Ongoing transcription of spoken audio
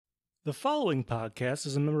The following podcast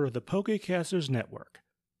is a member of the Pokecasters Network.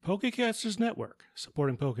 Pokecasters Network,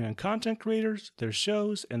 supporting Pokemon content creators, their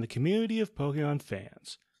shows, and the community of Pokemon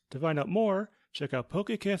fans. To find out more, check out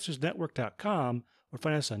PokecastersNetwork.com or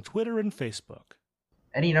find us on Twitter and Facebook.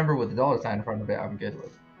 Any number with a dollar sign in front of it, I'm good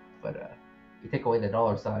with. But you take away the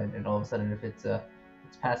dollar sign, and all of a sudden, if it's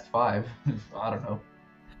past 5, I don't know.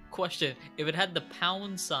 Question: if it had the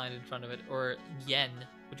pound sign in front of it, or yen,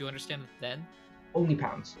 would you understand it then? Only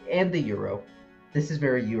pounds. And the euro. This is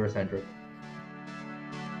very Eurocentric.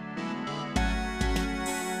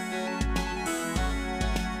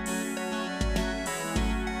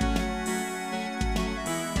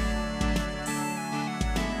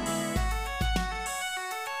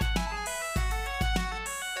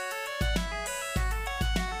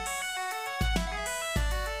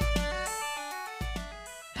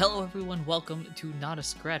 Hello everyone, welcome to Not a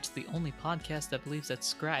Scratch, the only podcast that believes that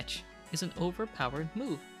Scratch is an overpowered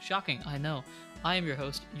move. Shocking, I know. I am your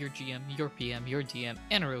host, your GM, your PM, your DM,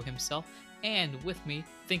 Anaru himself, and with me,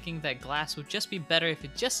 thinking that glass would just be better if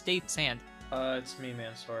it just stayed sand. It's me,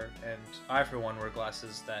 Mansour, and I, for one, wear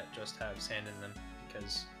glasses that just have sand in them,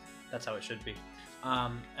 because that's how it should be.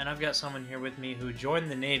 And I've got someone here with me who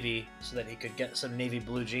joined the Navy so that he could get some navy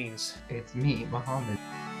blue jeans. It's me, Muhammad.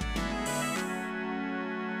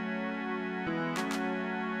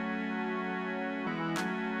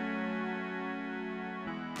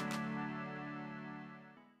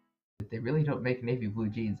 They really don't make navy blue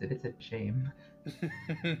jeans, and it's a shame.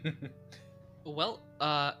 Well,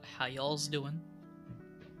 how y'all's doing?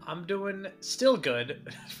 I'm doing still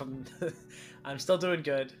good. I'm still doing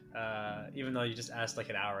good, even though you just asked like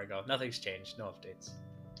an hour ago. Nothing's changed, no updates.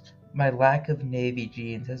 My lack of navy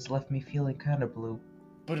jeans has left me feeling kind of blue.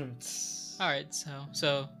 Alright,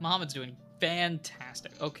 so Muhammad's doing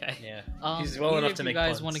fantastic. Okay. Yeah, he's well enough to make puns.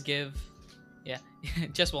 You guys want to give... Yeah,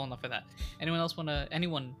 just well enough for that.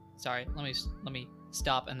 Sorry, let me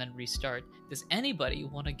stop and then restart. Does anybody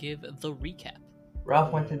want to give the recap?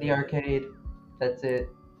 Ralph went to the arcade. That's it.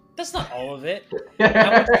 That's not all of it. I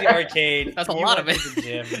went to the arcade. That's a lot of it. To the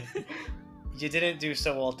gym. You didn't do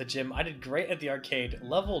so well at the gym. I did great at the arcade.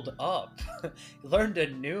 Leveled up. Learned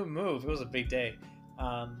a new move. It was a big day.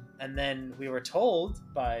 And then we were told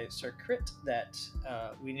by Sir Crit that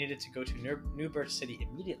we needed to go to New Birth City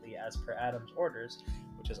immediately as per Adam's orders,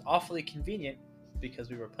 which is awfully convenient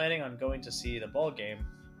because we were planning on going to see the ball game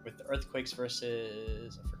with the Earthquakes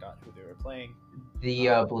versus... I forgot who they were playing.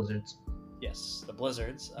 The Blizzards. Yes, the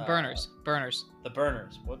Blizzards. Burners. The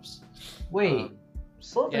Burners. Whoops. Wait.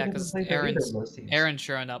 Silver Yeah, doesn't because play for either of those teams. Aaron's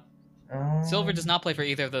showing up. Silver does not play for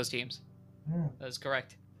either of those teams. That is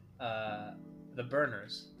correct. The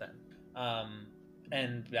Burners then.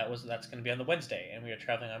 And that's going to be on the Wednesday, and we are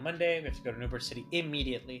traveling on Monday. We have to go to New Birth City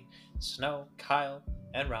immediately. Snow, Kyle,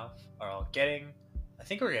 and Ralph are all getting... I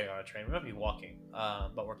think we're getting on a train. We might be walking,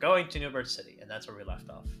 but we're going to New Birth City, and that's where we left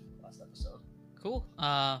off last episode. Cool.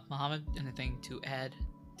 Muhammad, anything to add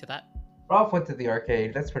to that? Ralph went to the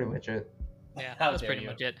arcade. That's pretty much it. Yeah, How that's dare pretty you.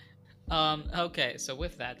 much it. Okay, so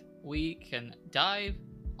with that, we can dive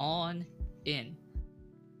on in.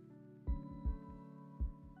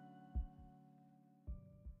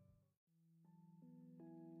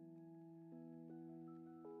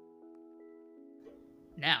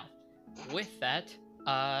 Now, with that,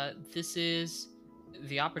 this is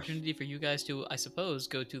the opportunity for you guys to, I suppose,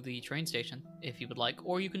 go to the train station if you would like,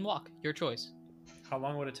 or you can walk. Your choice. How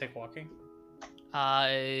long would it take walking?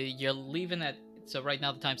 You're leaving at... So right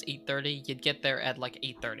now the time's 8:30. You'd get there at like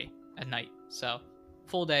 8:30 at night. So,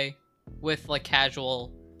 full day with like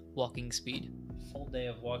casual walking speed. Full day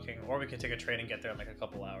of walking, or we could take a train and get there in like a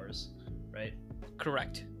couple hours, right?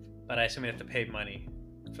 Correct. But I assume we have to pay money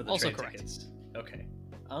for the Also train correct. tickets. Okay.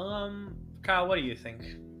 Kyle, what do you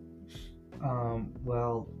think?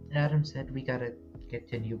 Well, Adam said we gotta get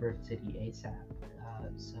to New Birth City ASAP.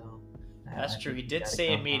 That's true. He did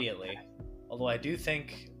say immediately. Although I do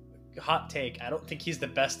think, hot take, I don't think he's the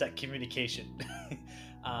best at communication.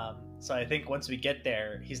 So I think once we get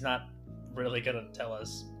there, he's not really gonna tell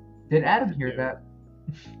us. Did Adam hear that?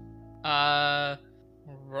 Ralph,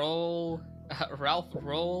 roll,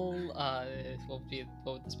 what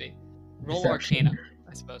would this be? Roll Deception. Arcana,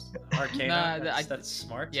 I suppose. Arcana? Nah, that's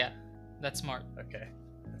smart? Yeah, that's smart. Okay.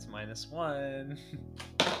 That's -1.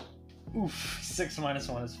 Oof. 6 minus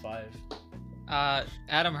 1 is 5.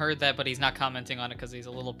 Adam heard that, but he's not commenting on it because he's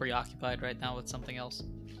a little preoccupied right now with something else.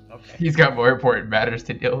 Okay. He's got more important matters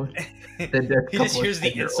to deal with. He just hears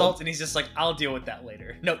the insult and he's just like, I'll deal with that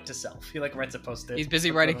later. Note to self. He like writes a post-it. He's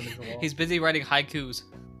busy writing. He's busy writing haikus.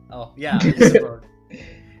 Oh yeah.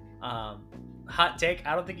 Hot take.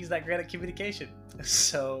 I don't think he's that great at communication.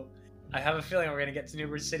 So I have a feeling we're gonna get to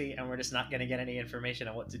Newbridge City and we're just not gonna get any information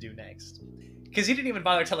on what to do next. Because he didn't even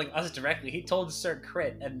bother telling us directly. He told Sir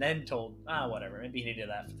Crit and then told, whatever. Maybe he needed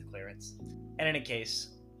that for the clearance. In any case,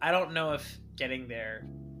 I don't know if getting there,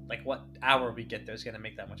 like what hour we get there, is gonna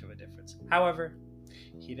make that much of a difference. However,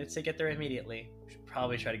 he did say get there immediately. We should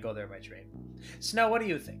probably try to go there by train. Snow, what do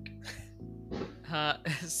you think?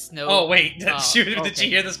 Snow. Oh wait, did she okay.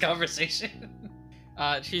 hear this conversation?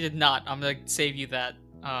 She did not. I'm gonna save you that.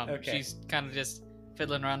 Okay. She's kind of just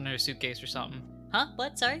fiddling around in her suitcase or something. Huh?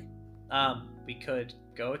 What? Sorry? We could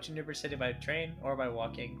go to Newbridge City by train or by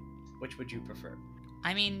walking. Which would you prefer?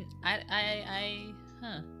 I mean,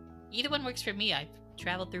 either one works for me. I've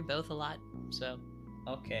traveled through both a lot, so.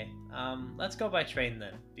 Okay. Let's go by train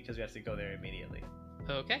then, because we have to go there immediately.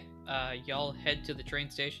 Okay. Y'all head to the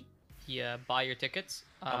train station. You buy your tickets.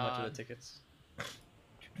 How much are the tickets?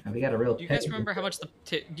 We got a real. Do you guys remember how much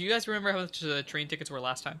Do you guys remember how much the train tickets were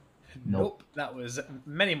last time? Nope. That was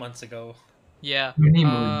many months ago. Yeah. Many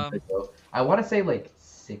moons ago. I want to say like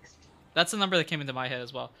 60. That's the number that came into my head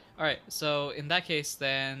as well. All right. So in that case,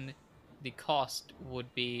 then the cost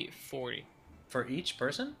would be 40 For each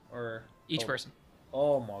person, or each person.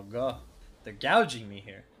 Oh my god, they're gouging me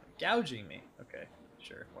here. Gouging me. Okay,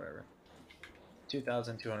 sure, whatever.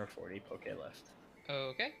 2,240 poke left.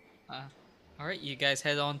 Okay. All right. You guys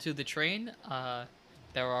head on to the train.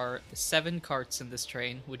 There are 7 carts in this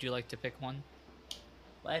train. Would you like to pick one?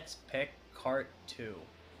 Let's pick cart 2.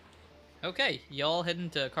 Okay, y'all head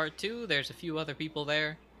into cart 2. There's a few other people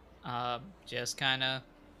there, just kind of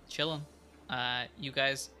chilling. You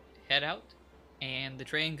guys head out, and the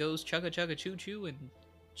train goes chugga chugga choo choo and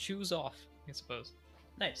chews off, I suppose.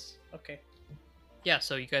 Nice. Okay. Yeah,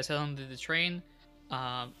 so you guys head onto the train.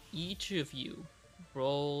 Each of you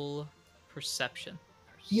roll perception.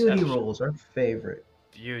 Beauty Perception. rolls, our favorite.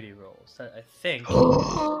 Beauty rolls. That I think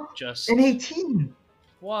just. An 18.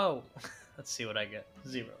 Whoa. Let's see what I get.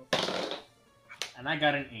 0. And I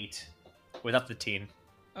got an 8 without the teen.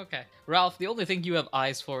 Okay. Ralph, the only thing you have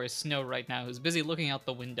eyes for is Snow right now, who's busy looking out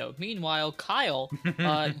the window. Meanwhile, Kyle,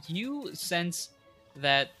 you sense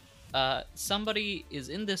that somebody is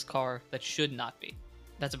in this car that should not be.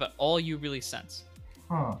 That's about all you really sense.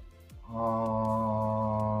 Huh.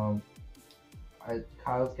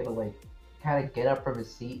 Kyle's gonna like kind of get up from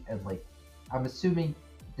his seat and like, I'm assuming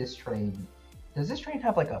this train. Does this train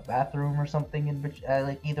have like a bathroom or something in which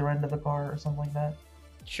like either end of the car or something like that?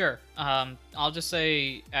 Sure. I'll just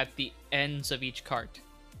say at the ends of each cart,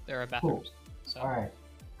 there are bathrooms. So. All right.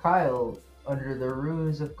 Kyle, under the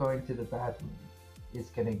ruse of going to the bathroom, is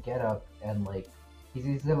gonna get up and like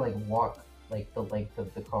he's gonna like walk like the length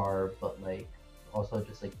of the car, but like also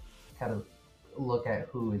just like kind of look at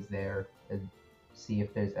who is there and see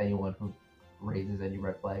if there's anyone who raises any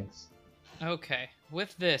red flags. Okay.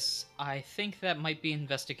 With this, I think that might be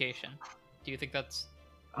investigation. Do you think that's?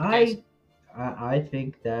 I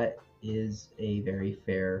think that is a very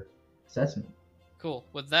fair assessment. Cool.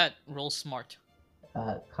 With that, roll smart.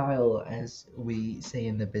 Kyle, as we say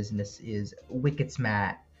in the business, is wicked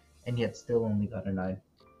smart, and yet still only got a 9.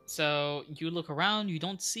 So you look around, you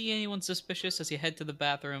don't see anyone suspicious as you head to the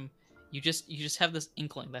bathroom. You just have this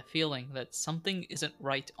inkling, that feeling that something isn't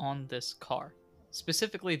right on this car.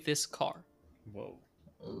 Specifically this car. Whoa.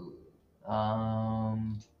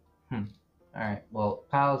 Alright, well,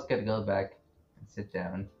 Kyle's gonna go back and sit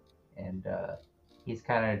down, and he's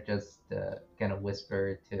kind of just gonna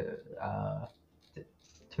whisper to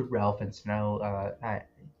Ralph and Snow,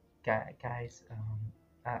 guys,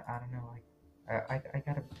 I don't know, I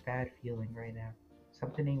got a bad feeling right now.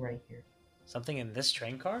 Something ain't right here. Something in this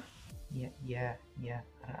train car? Yeah.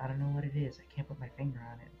 I don't know what it is. I can't put my finger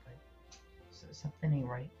on it, but something ain't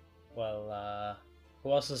right. Well,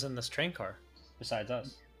 who else is in this train car besides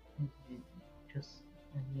us?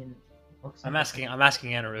 Looks I'm like asking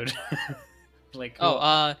Anirudh. Like,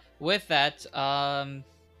 With that,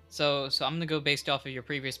 so I'm gonna go based off of your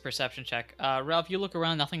previous perception check. Ralph, you look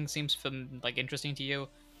around, nothing seems interesting to you.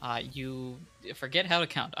 You forget how to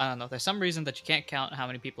count. I don't know. There's some reason that you can't count how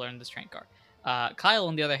many people are in this train car. Kyle,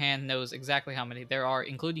 on the other hand, knows exactly how many. There are,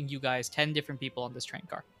 including you guys, 10 different people on this train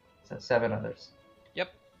car. So 7 others.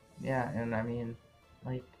 Yep. Yeah, and I mean,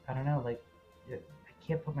 like, I don't know, like, I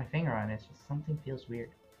can't put my finger on it. It's just something feels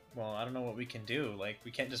weird. Well, I don't know what we can do. Like,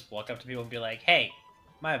 we can't just walk up to people and be like, "Hey,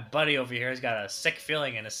 my buddy over here has got a sick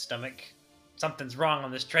feeling in his stomach. Something's wrong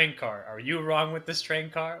on this train car. Are you wrong with this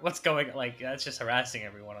train car? What's going on?" Like, that's just harassing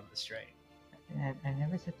everyone on this train. I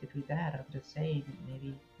never said to do that. I'm just saying,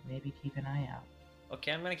 maybe keep an eye out.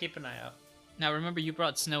 Okay, I'm gonna keep an eye out. Now, remember, you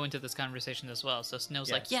brought Snow into this conversation as well, so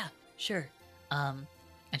Snow's like, Yes. yeah, sure.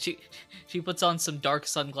 And she puts on some dark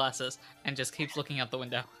sunglasses and just keeps looking out the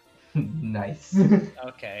window. Nice.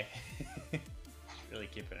 Okay. Really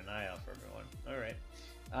keeping an eye out for everyone. All right.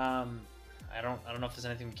 I don't know if there's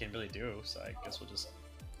anything we can really do, so I guess we'll just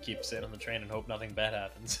keep sitting on the train and hope nothing bad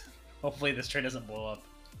happens. Hopefully this train doesn't blow up.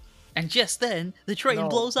 And just then, the train No.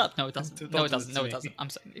 blows up. No, it doesn't. Don't No, do it this doesn't. to No, me. it doesn't. I'm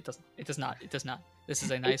sorry. It doesn't. It does not. It does not. This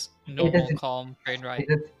is a nice, normal, doesn't- calm train ride.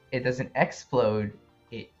 It doesn't explode,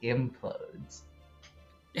 it implodes.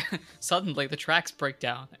 Suddenly, the tracks break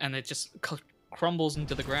down, and it just crumbles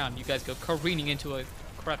into the ground. You guys go careening into a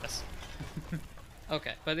crevice.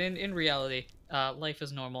 Okay, but in reality, life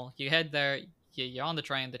is normal. You head there, you're on the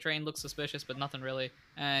train. The train looks suspicious, but nothing really.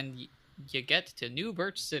 And you get to New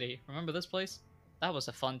Birch City. Remember this place? That was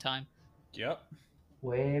a fun time. Yep.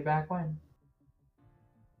 Way back when.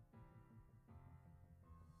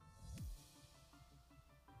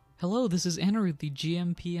 Hello, this is Anaru, the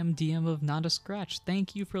GM DM of Not a Scratch.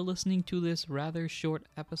 Thank you for listening to this rather short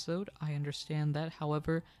episode. I understand that.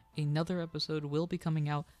 However, another episode will be coming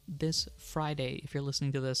out this Friday. If you're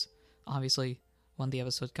listening to this, obviously, when the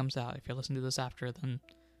episode comes out. If you're listening to this after, then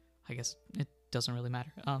I guess it doesn't really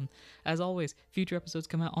matter. As always, future episodes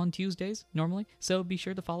come out on Tuesdays, normally, so be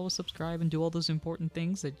sure to follow, subscribe, and do all those important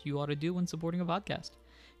things that you ought to do when supporting a podcast.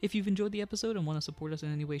 If you've enjoyed the episode and want to support us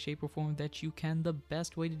in any way, shape, or form that you can, the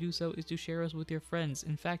best way to do so is to share us with your friends.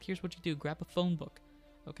 In fact, here's what you do. Grab a phone book,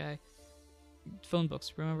 okay? Phone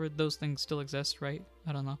books. Remember, those things still exist, right?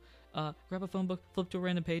 I don't know. Grab a phone book, flip to a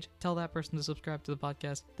random page, tell that person to subscribe to the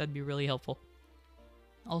podcast. That'd be really helpful.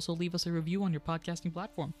 Also, leave us a review on your podcasting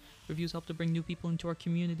platform. Reviews help to bring new people into our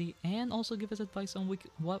community and also give us advice on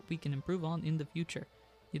what we can improve on in the future.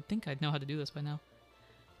 You'd think I'd know how to do this by now.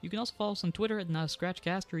 You can also follow us on Twitter at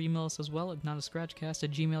NotAScratchCast or email us as well at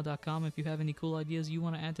notascratchcast@gmail.com if you have any cool ideas you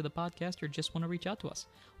want to add to the podcast or just want to reach out to us.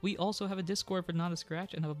 We also have a Discord for Not a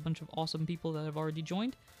Scratch and have a bunch of awesome people that have already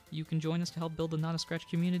joined. You can join us to help build the Not a Scratch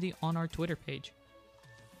community on our Twitter page.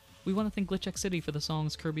 We want to thank Glitch X City for the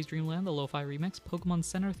songs Kirby's Dream Land, the Lo-Fi Remix, Pokemon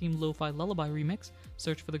Center themed Lo-Fi Lullaby Remix,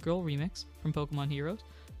 Search for the Girl Remix from Pokemon Heroes,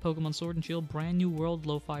 Pokemon Sword and Shield Brand New World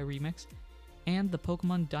Lo-Fi Remix, and the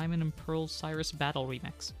Pokemon Diamond and Pearl Cyrus Battle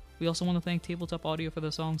Remix. We also want to thank Tabletop Audio for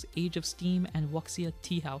the songs Age of Steam and Wuxia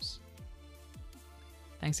Tea House.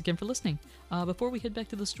 Thanks again for listening. Before we head back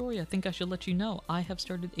to the story, I think I should let you know I have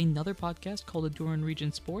started another podcast called Adoran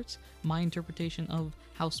Region Sports, my interpretation of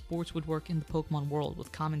how sports would work in the Pokemon world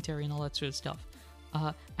with commentary and all that sort of stuff.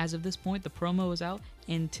 As of this point, the promo is out,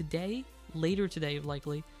 and today, later today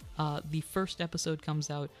likely, the first episode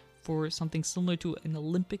comes out for something similar to an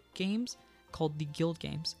Olympic Games called the Guild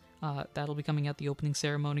Games. That'll be coming out the opening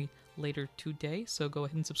ceremony later today, so go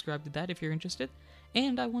ahead and subscribe to that if you're interested.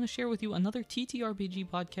 And I want to share with you another TTRPG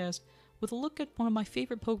podcast with a look at one of my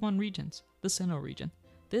favorite Pokemon regions, the Sinnoh region.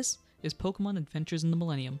 This is Pokemon Adventures in the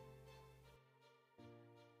Millennium.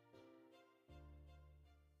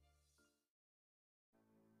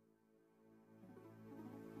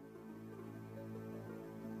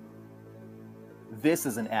 This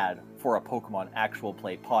is an ad for a Pokemon Actual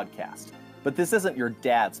Play podcast. But this isn't your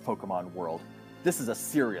dad's Pokemon world. This is a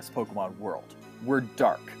serious Pokemon world. We're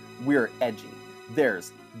dark. We're edgy.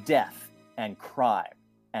 There's death and crime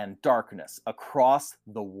and darkness across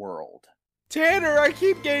the world. Tanner, I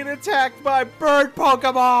keep getting attacked by bird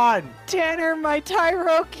Pokemon! Tanner, my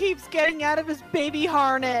Tyro keeps getting out of his baby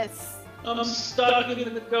harness. I'm stuck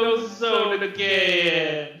in the ghost zone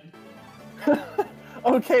again.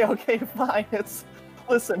 Okay, fine.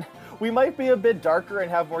 Listen, we might be a bit darker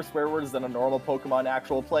and have more swear words than a normal Pokemon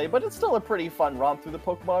Actual Play, but it's still a pretty fun romp through the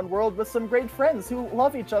Pokemon world with some great friends who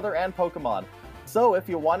love each other and Pokemon. So if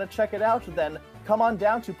you want to check it out, then come on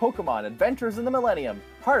down to Pokemon Adventures in the Millennium,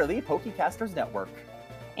 part of the Pokecasters Network.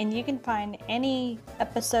 And you can find any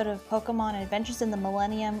episode of Pokemon Adventures in the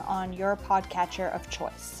Millennium on your podcatcher of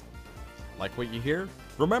choice. Like what you hear?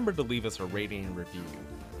 Remember to leave us a rating and review.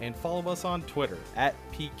 And follow us on Twitter at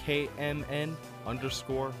PKMN_Millennium.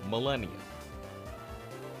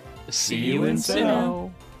 See you in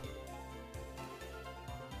Sinnoh!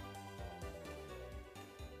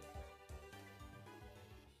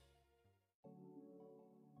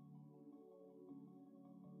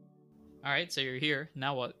 Alright, so you're here.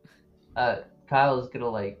 Now what? Kyle is gonna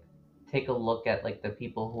like take a look at like the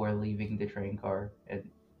people who are leaving the train car and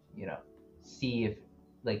see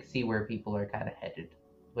where people are kind of headed,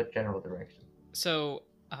 what general direction. So,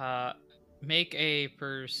 make a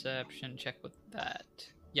perception check with that.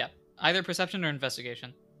 Yeah, either perception or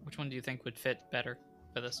investigation. Which one do you think would fit better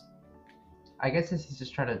for this? I guess since he's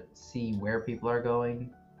just trying to see where people are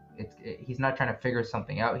going, he's not trying to figure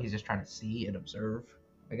something out. He's just trying to see and observe.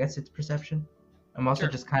 I guess it's perception. I'm also Sure,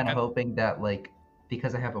 just kind of okay. hoping that, like,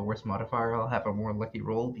 because I have a worse modifier, I'll have a more lucky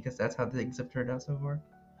roll, because that's how things have turned out so far.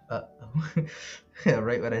 Yeah,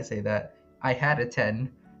 right when I say that. I had a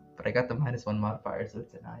 10, but I got the -1 modifier, so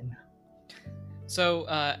it's a 9. So,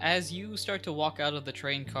 as you start to walk out of the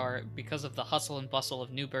train car, because of the hustle and bustle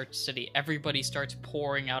of New Birch City, everybody starts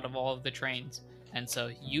pouring out of all of the trains. And so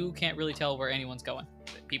you can't really tell where anyone's going.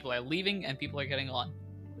 People are leaving and people are getting on.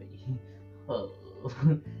 Oh,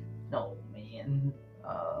 no, man.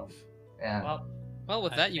 Yeah. Well,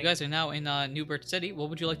 with I that, you think- guys are now in New Birch City. What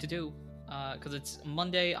would you like to do? Because it's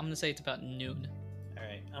Monday, I'm going to say it's about noon.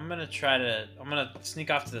 Alright, I'm gonna sneak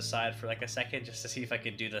off to the side for like a second just to see if I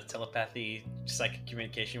can do the telepathy psychic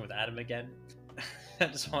communication with Adam again. I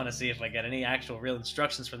just want to see if I get any actual real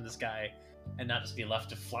instructions from this guy and not just be left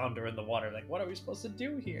to flounder in the water like, what are we supposed to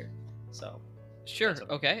do here? So, Sure, That's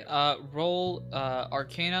okay. okay. Roll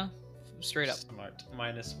Arcana straight up. Smart.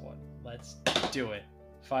 -1. Let's do it.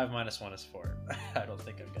 5 -1 is 4. I don't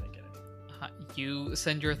think I'm gonna get it. You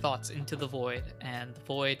send your thoughts into the void, and the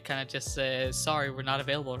void kind of just says, "Sorry, we're not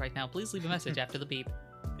available right now. Please leave a message after the beep,"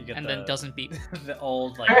 You get and the, then doesn't beep. the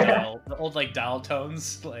old dial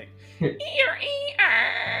tones like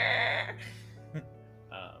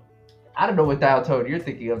I don't know what dial tone you're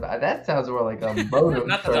thinking of. That sounds more like a modem.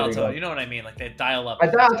 not the dial starting tone, up. you know what I mean, like they dial up. My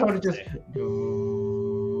dial tone is Say. just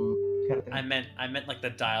kind of thing. I meant like the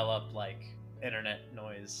dial up like internet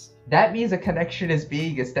noise. That means a connection is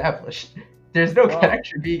being established. There's no Well-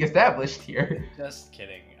 connection being established here. Just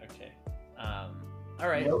kidding. Okay. All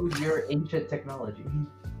right. Know your ancient technology.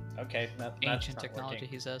 Okay. That's Ancient not technology, working.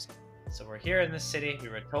 he says. So we're here in this city. We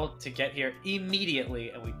were told to get here immediately,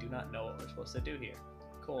 and we do not know what we're supposed to do here.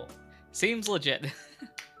 Cool. Seems legit.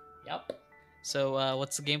 Yep. So,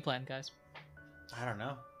 what's the game plan, guys? I don't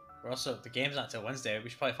know. We're also the game's not till Wednesday. We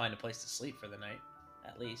should probably find a place to sleep for the night,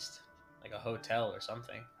 at least, like a hotel or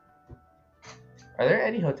something. Are there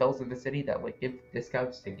any hotels in the city that like give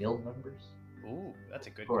discounts to guild members? Ooh, that's a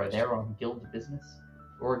good Or are question. there on guild business?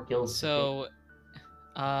 Or guild So,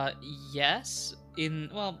 yes.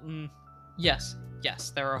 Yes.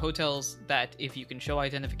 There are hotels that, if you can show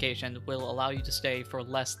identification, will allow you to stay for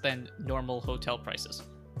less than normal hotel prices,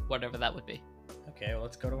 whatever that would be. Okay, well,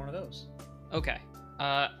 let's go to one of those. Okay.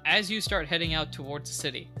 As you start heading out towards the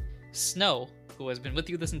city, Snow, who has been with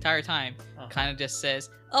you this entire time, Uh-huh. kind of just says,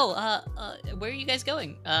 "Oh, where are you guys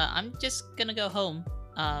going? I'm just gonna go home.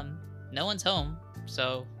 No one's home,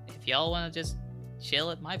 so if y'all want to just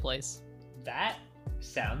chill at my place." That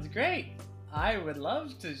sounds great. I would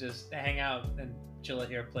love to just hang out and chill at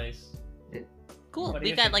your place. Cool. What do We've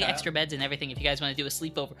you got think, like Kyle? extra beds and everything if you guys want to do a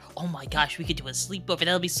sleepover. Oh my gosh, we could do a sleepover.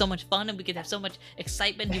 That'll be so much fun and we could have so much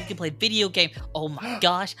excitement. We could play video game. Oh my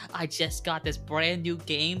gosh, I just got this brand new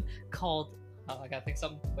game called I gotta think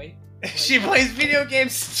something. Wait. She plays video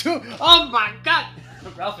games too. Oh my god!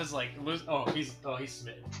 Ralph is like, he's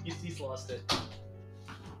smitten. He's lost it.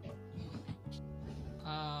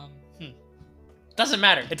 Doesn't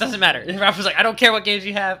matter. It doesn't matter. Ralph was like, I don't care what games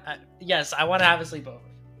you have. Yes, I want to have a sleepover.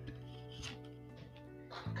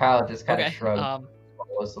 Kyle just kind of Okay. shrugged.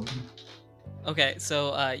 Follows them. Okay,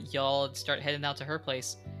 so y'all start heading out to her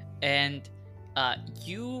place, and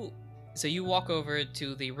you walk over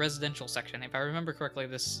to the residential section. If I remember correctly,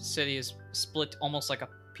 this city is split almost like a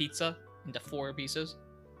pizza into 4 pieces.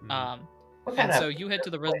 What And kind so of you head to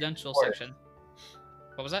the split into residential quarters? section.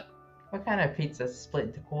 What was that? What kind of pizza is split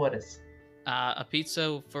into quarters? A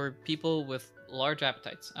pizza for people with large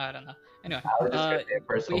appetites. I don't know. Anyway, I was just gonna say a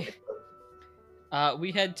personal.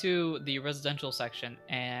 we head to the residential section,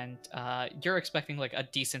 and you're expecting like a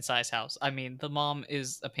decent sized house. I mean, the mom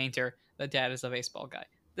is a painter, the dad is a baseball guy.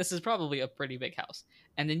 This is probably a pretty big house.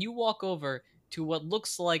 And then you walk over to what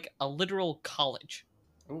looks like a literal college,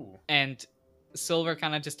 Ooh. and Silver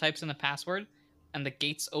kind of just types in the password, and the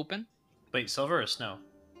gates open. Wait, silver or snow?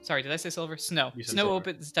 Sorry, did I say Silver? Snow. You said Snow Silver.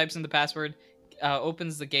 opens, types in the password,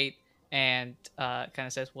 opens the gate, and kind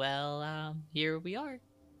of says, "Well, here we are."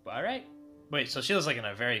 All right. Wait, so she lives like in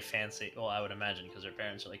a very fancy. Well, I would imagine because her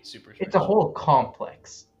parents are like super. It's a whole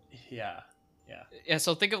complex. Yeah. Yeah,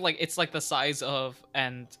 so think of like it's like the size of,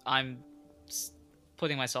 and I'm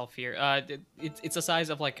putting myself here. It's the size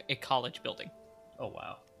of like a college building. Oh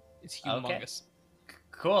wow. It's Okay. humongous.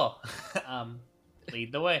 Cool.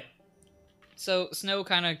 Lead the way. So Snow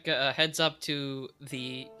kind of heads up to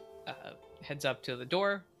the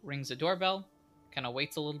door, rings the doorbell, kind of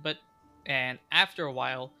waits a little bit, and after a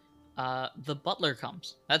while, the butler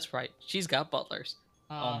comes. That's right, she's got butlers.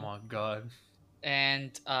 Oh my god.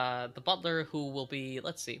 And the butler, who will be,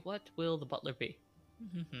 let's see, what will the butler be?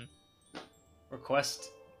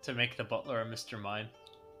 Request to make the butler a Mr. Mime.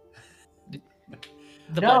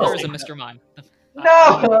 The No. butler is a Mr. Mime. No!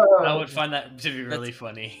 I would find that to be really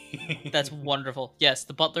funny. That's wonderful. Yes,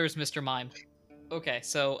 the butler is Mr. Mime. Okay,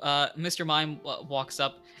 so Mr. Mime walks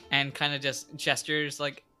up and kind of just gestures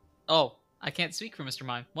like, "Oh, I can't speak for Mr.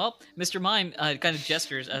 Mime." Well, Mr. Mime kind of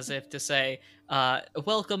gestures as if to say,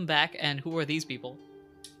 "Welcome back." And who are these people?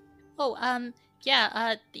 Oh,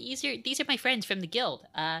 yeah, these are my friends from the guild.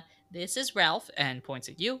 This is Ralph, And points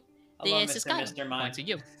at you. Hello, This is Mr. Kyle. Mr. Mime. Points at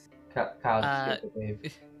you. Kyle just gave a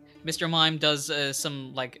wave. Mr. Mime does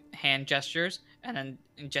some like hand gestures and then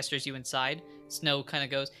gestures you inside. Snow kind of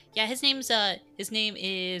goes, Yeah, his name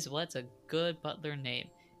is what's a good butler name?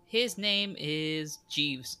 His name is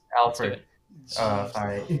Jeeves. Alfred. Let's do it.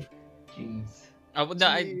 Sorry. Jeez. Oh,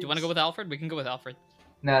 no, do you want to go with Alfred? We can go with Alfred.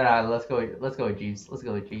 No, let's go with Jeeves. Let's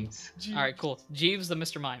go with Jeeves. All right, cool. Jeeves, the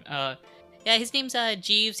Mr. Mime. Yeah, his name's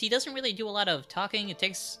Jeeves. He doesn't really do a lot of talking. It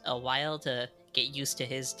takes a while to get used to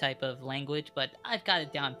his type of language, but I've got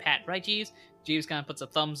it down pat, right, Jeeves? Jeeves kind of puts a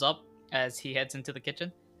thumbs up as he heads into the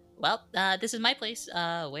kitchen. Well, this is my place.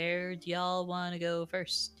 Where do y'all want to go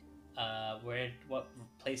first? What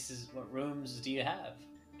rooms do you have?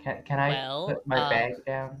 Can I Well, put my bag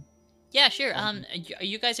down? Yeah, sure.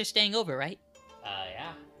 You guys are staying over, right?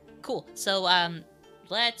 Yeah. Cool. So,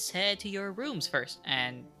 let's head to your rooms first.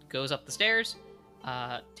 And goes up the stairs.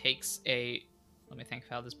 Takes a... Let me think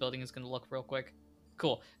how this building is going to look real quick.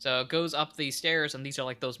 Cool. So it goes up these stairs, and these are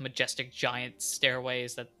like those majestic giant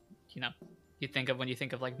stairways that, you know, you think of when you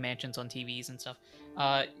think of like mansions on TVs and stuff.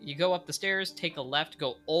 You go up the stairs, take a left,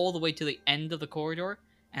 go all the way to the end of the corridor,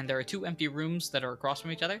 and there are 2 empty rooms that are across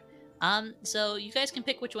from each other. So you guys can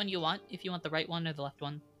pick which one you want, if you want the right one or the left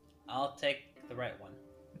one. I'll take the right one.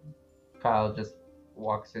 Kyle just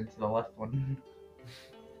walks into the left one.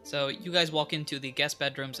 So you guys walk into the guest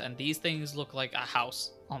bedrooms, and these things look like a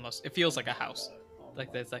house, almost. It feels like a house.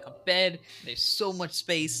 Like there's like a bed, there's so much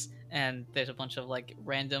space, and there's a bunch of like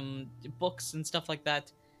random books and stuff like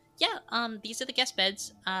that. Yeah, these are the guest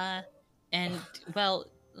beds. And, well,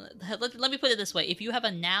 let me put it this way. If you have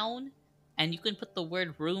a noun, and you can put the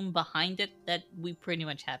word room behind it, that we pretty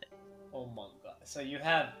much have it. Oh my god. So do you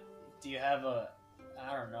have I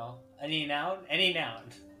don't know, any noun? Any noun?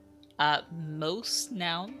 Most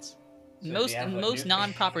nouns. So do most you have a most nu-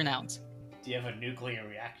 non-proper nouns. Do you have a nuclear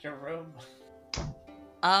reactor room?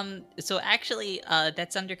 So actually,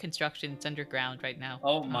 that's under construction. It's underground right now.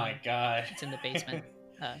 Oh my god. It's in the basement.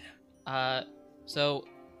 So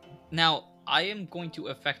now I am going to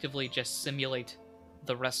effectively just simulate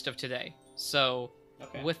the rest of today. So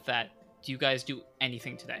Okay. with that, do you guys do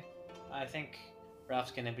anything today? I think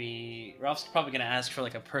Ralph's probably gonna ask for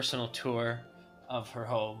like a personal tour of her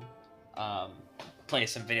home, play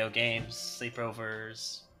some video games,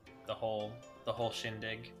 sleepovers, the whole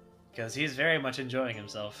shindig, because he's very much enjoying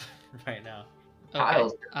himself right now.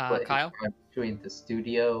 Kyle's Okay. Kyle? between the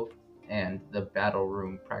studio and the battle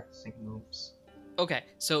room practicing moves. Okay,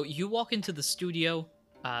 so you walk into the studio.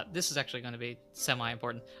 This is actually going to be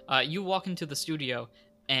semi-important. You walk into the studio,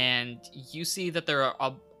 and you see that there are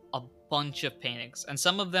a bunch of paintings, and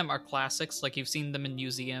some of them are classics, like you've seen them in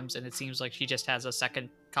museums, and it seems like she just has a second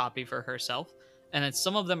copy for herself. And then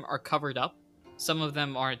some of them are covered up. Some of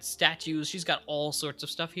them are statues. She's got all sorts of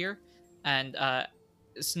stuff here. And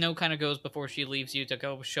Snow kind of goes before she leaves you to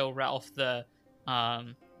go show Ralph the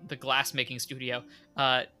glass-making studio.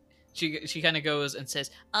 She kind of goes and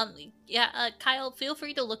says, Yeah, Kyle, feel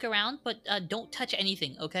free to look around, but don't touch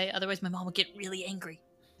anything, okay? Otherwise my mom will get really angry.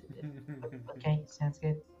 Okay, sounds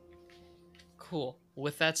good. cool.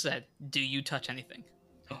 With that said, do you touch anything?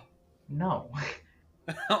 No.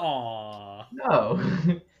 Aww.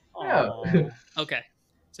 No. No. Okay.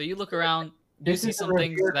 So you look around, you This see is a some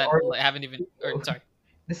things revered that artist. haven't even... Or, sorry.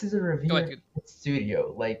 This is a Go review ahead.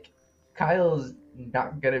 studio. Like, Kyle's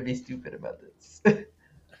not gonna be stupid about this.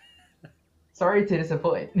 Sorry to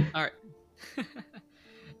disappoint. All right.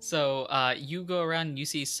 So you go around and you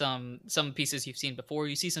see some pieces you've seen before.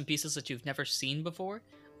 You see some pieces that you've never seen before.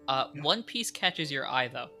 One piece catches your eye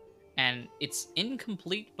though, and it's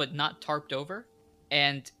incomplete but not tarped over,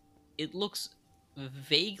 and it looks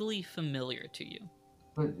vaguely familiar to you.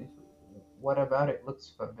 What about it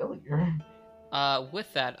looks familiar?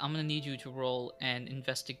 With that, I'm gonna need you to roll an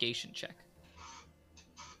investigation check.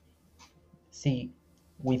 See,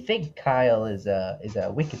 we think Kyle is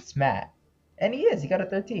a wicked smart, and he is. He got a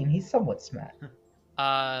 13. He's somewhat smart.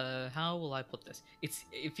 How will I put this?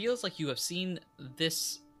 It feels like you have seen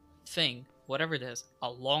this thing, whatever it is, a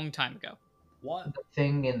long time ago. What? The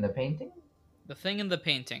thing in the painting? The thing in the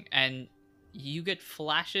painting, and you get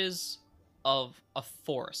flashes of a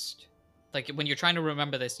forest. Like when you're trying to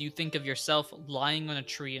remember this, you think of yourself lying on a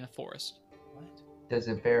tree in a forest. What? does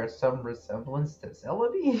it bear some resemblance to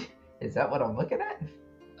Celebi? Is that what I'm looking at?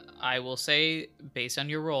 I will say, based on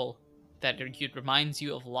your role, that it reminds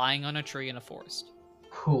you of lying on a tree in a forest.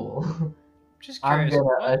 Cool. Just I'm curious.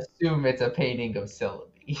 gonna assume it's a painting of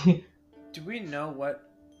Celebi. Do we know what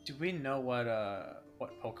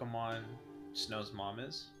Pokemon Snow's mom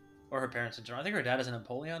is, or her parents in general? I think her dad is an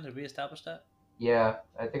Empoleon. Did we establish that? Yeah,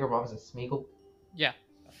 I think her mom's a Smeagol. Yeah.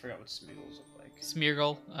 I forgot what Smeagol's look like.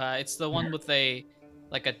 Smeargle. It's the one with a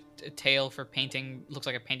tail for painting. Looks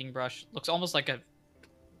like a painting brush. Looks almost like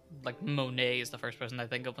Monet is the first person I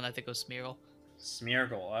think of when I think of Smeargle.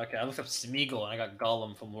 Smeargle. Okay, I looked up Smeagol and I got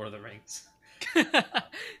Gollum from Lord of the Rings.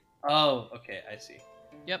 Oh, okay, I see.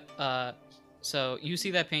 Yep. So you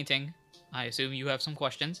see that painting. I assume you have some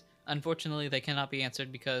questions. Unfortunately, they cannot be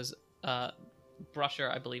answered because Brusher,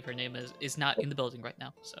 I believe her name is not in the building right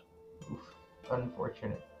now. So.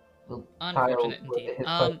 Unfortunate. Well, Unfortunate Kyle, indeed. his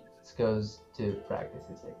focus goes to practice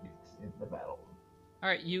his techniques in the battle. All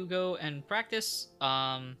right, you go and practice.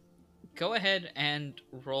 Go ahead and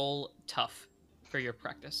roll tough for your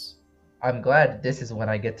practice. I'm glad this is when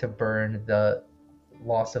I get to burn the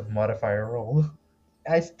loss of modifier roll.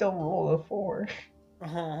 I still roll a 4.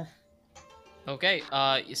 Oh. Okay,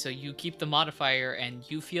 so you keep the modifier and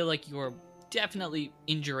you feel like you're definitely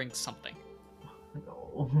injuring something.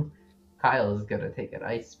 No. Kyle is gonna take an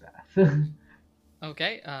ice bath.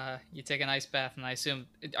 Okay, you take an ice bath, and I assume,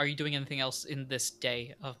 are you doing anything else in this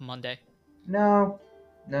day of Monday? No.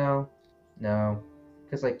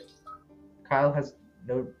 Because, like, Kyle has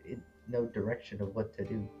no direction of what to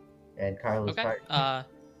do. And Kyle is tired.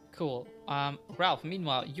 Cool. Ralph,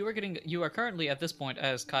 meanwhile, you are currently at this point,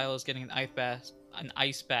 as Kyle is getting an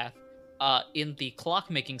ice bath, in the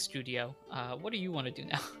clockmaking studio. What do you want to do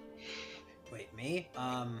now? Wait, me?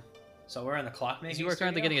 So we're in the clockmaking studio? You are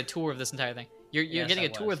currently getting a tour of this entire thing. You're Yes, getting I a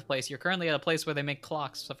tour of the place. You're currently at a place where they make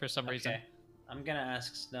clocks for some reason. I'm gonna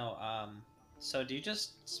ask Snow, so do you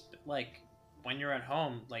just, like, when you're at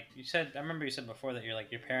home, like, I remember you said before that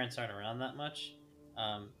your parents aren't around that much.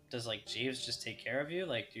 Does, like, Jeeves just take care of you?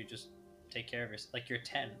 Like, do you just take care of yourself? Like, you're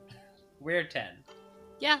 10. We're 10.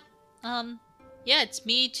 Yeah. Yeah, it's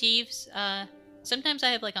me, Jeeves. Sometimes I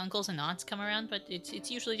have, like, uncles and aunts come around, but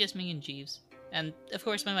it's usually just me and Jeeves. And, of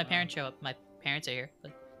course, when my parents show up, my parents are here,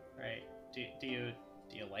 but... Right. Do you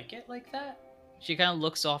like it like that? She kind of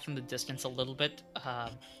looks off in the distance a little bit. I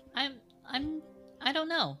don't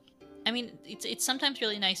know. I mean, it's sometimes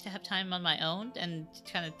really nice to have time on my own and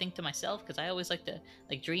kind of think to myself, because I always like to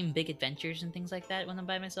dream big adventures and things like that when I'm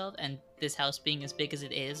by myself. And this house being as big as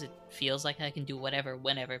it is, it feels like I can do whatever,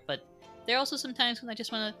 whenever. But there are also some times when I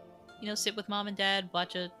just want to, sit with mom and dad,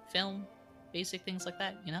 watch a film, basic things like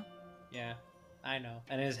that, Yeah, I know.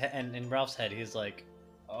 And in Ralph's head, he's like,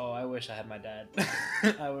 "Oh, I wish I had my dad.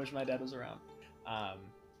 I wish my dad was around." Wow.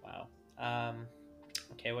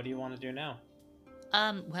 Okay, what do you want to do now?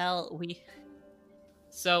 Well,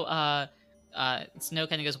 So, Snow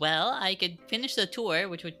kind of goes, well, I could finish the tour,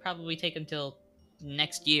 which would probably take until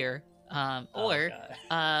next year. I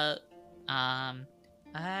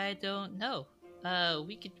don't know.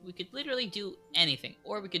 We could literally do anything,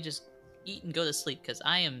 or we could just eat and go to sleep, because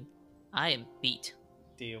I am beat.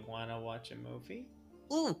 Do you want to watch a movie?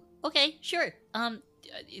 Ooh, okay, sure.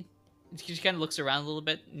 she kind of looks around a little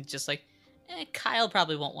bit and just like, Kyle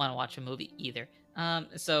probably won't want to watch a movie either.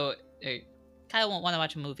 So Kyle won't want to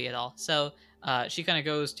watch a movie at all. So she kind of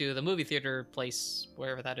goes to the movie theater place,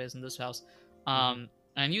 wherever that is in this house.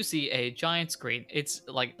 And you see a giant screen. It's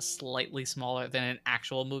like slightly smaller than an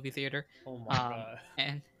actual movie theater. Oh my god.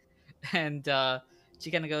 And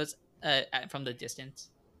she kind of goes from the distance.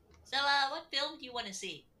 So, what film do you want to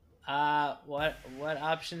see? What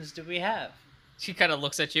options do we have? She kind of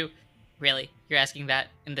looks at you. Really? You're asking that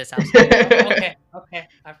in this house? Okay,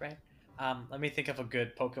 all right. Let me think of a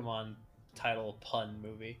good Pokemon title pun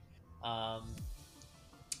movie.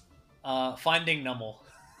 Finding Numel.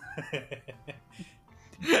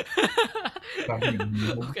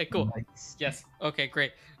 Okay, cool. Yes. Okay,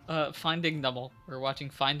 great. Finding Numel. We're watching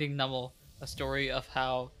Finding Numel, a story of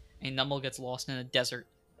how a Numel gets lost in a desert,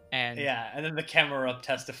 and and then the Camerupt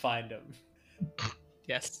has to find him.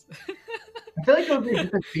 Yes. I feel like it would be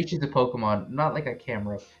different species of Pokemon, not like a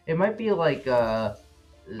camera. It might be like But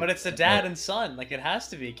it's a dad and son. Like, it has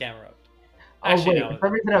to be a Camerupt. Actually, no. For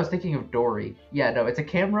some reason I was thinking of Dory. Yeah, no, it's a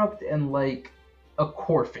Camerupt and like a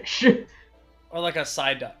Corphish. Or like a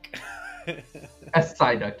Psyduck. A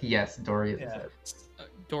Psyduck, yes. Dory is a Psyduck.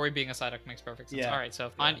 Dory being a Psyduck makes perfect sense. Yeah. All right,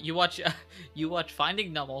 so you watch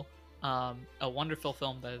Finding Numel, a wonderful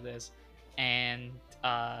film that it is, and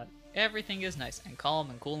everything is nice and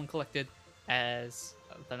calm and cool and collected. As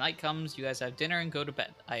the night comes, you guys have dinner and go to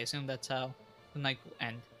bed. I assume that's how the night will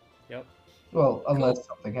end. Yep. Well, unless Cool.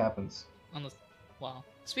 something happens. Unless, well,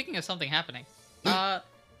 speaking of something happening,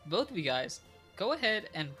 both of you guys, go ahead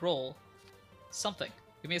and roll something.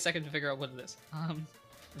 Give me a second to figure out what it is.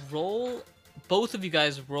 Roll. Both of you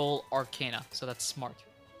guys roll Arcana, so that's smart.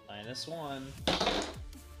 -1.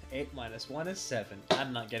 8 minus 1 is 7.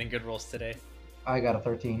 I'm not getting good rolls today. I got a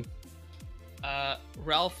 13.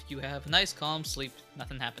 Ralph, you have a nice calm sleep.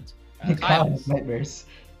 Nothing happens. Kyle has nightmares.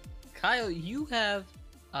 Kyle, you have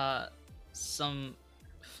some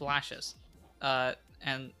flashes,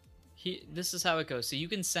 and this is how it goes. So you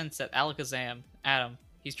can sense that Alakazam, Adam,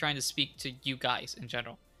 he's trying to speak to you guys in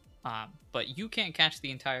general, but you can't catch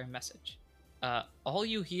the entire message. All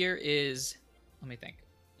you hear is, let me think.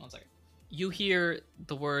 1 second. You hear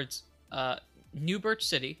the words New Birch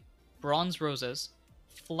City, Bronze Roses,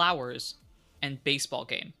 Flowers, and Baseball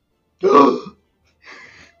Game.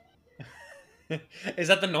 Is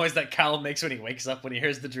that the noise that Kyle makes when he wakes up when he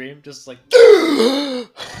hears the dream? Just like.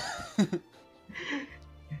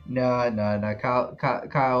 No.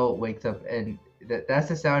 Kyle wakes up and that's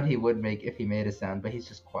the sound he would make if he made a sound, but he's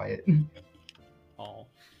just quiet. Oh.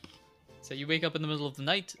 So you wake up in the middle of the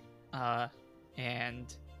night,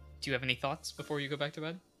 and do you have any thoughts before you go back to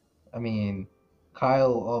bed? I mean,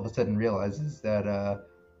 Kyle all of a sudden realizes that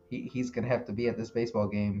he's gonna have to be at this baseball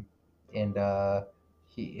game, and Kyle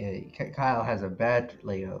has a bad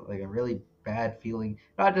like a really bad feeling,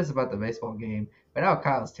 not just about the baseball game, but now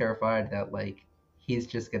Kyle's terrified that like he's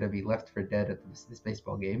just gonna be left for dead at this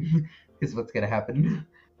baseball game. Is what's gonna happen.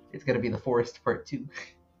 It's gonna be the Forest Part 2.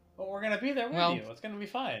 But we're gonna be there with you. It's gonna be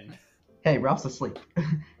fine. Hey, Ralph's asleep.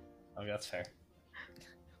 Oh, that's fair.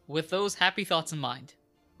 With those happy thoughts in mind,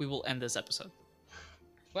 we will end this episode.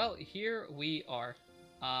 Well, here we are.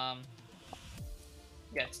 Yeah,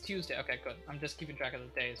 it's Tuesday. Okay, good. I'm just keeping track of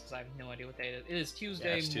the days because I have no idea what day it is. It is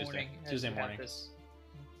Tuesday it's Tuesday. morning. Tuesday as we have morning. This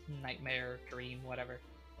nightmare, dream, whatever.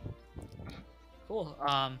 Cool.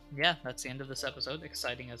 Yeah, that's the end of this episode.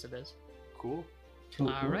 Exciting as it is. Cool.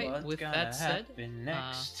 All right. What's With gonna that said, happen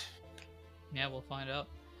next? yeah, we'll find out.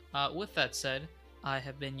 With that said, I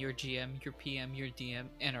have been your GM, your PM, your DM,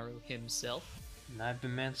 Enaru himself. And I've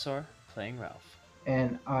been Mansoor, playing Ralph.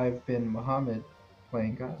 And I've been Muhammad,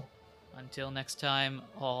 playing Kyle. Until next time,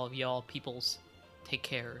 all of y'all peoples, take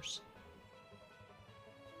cares.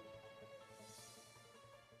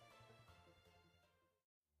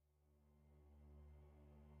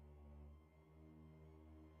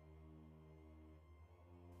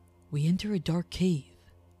 We enter a dark cave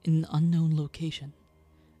in an unknown location.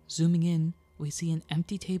 Zooming in, we see an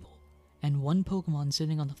empty table and one Pokemon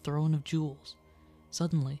sitting on the throne of jewels.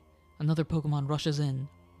 Suddenly, another Pokemon rushes in,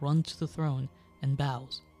 runs to the throne, and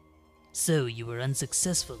bows. So you were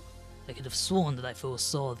unsuccessful. I could have sworn that I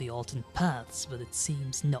foresaw the alternate paths, but it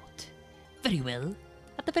seems not. Very well.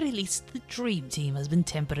 At the very least, the Dream Team has been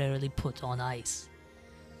temporarily put on ice.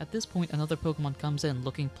 At this point, another Pokemon comes in,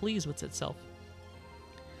 looking pleased with itself.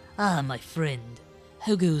 Ah, my friend.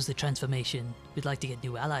 How goes the transformation? We'd like to get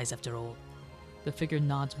new allies after all. The figure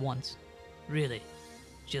nods once. Really?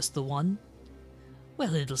 Just the one?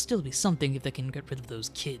 Well, it'll still be something if they can get rid of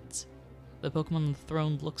those kids. The Pokemon on the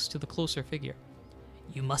throne looks to the closer figure.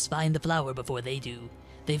 You must find the flower before they do.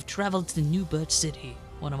 They've traveled to New Birch City.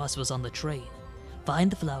 One of us was on the train.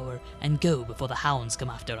 Find the flower and go before the hounds come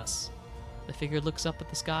after us. The figure looks up at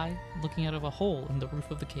the sky, looking out of a hole in the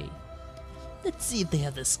roof of the cave. Let's see if they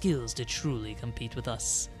have the skills to truly compete with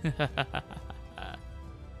us.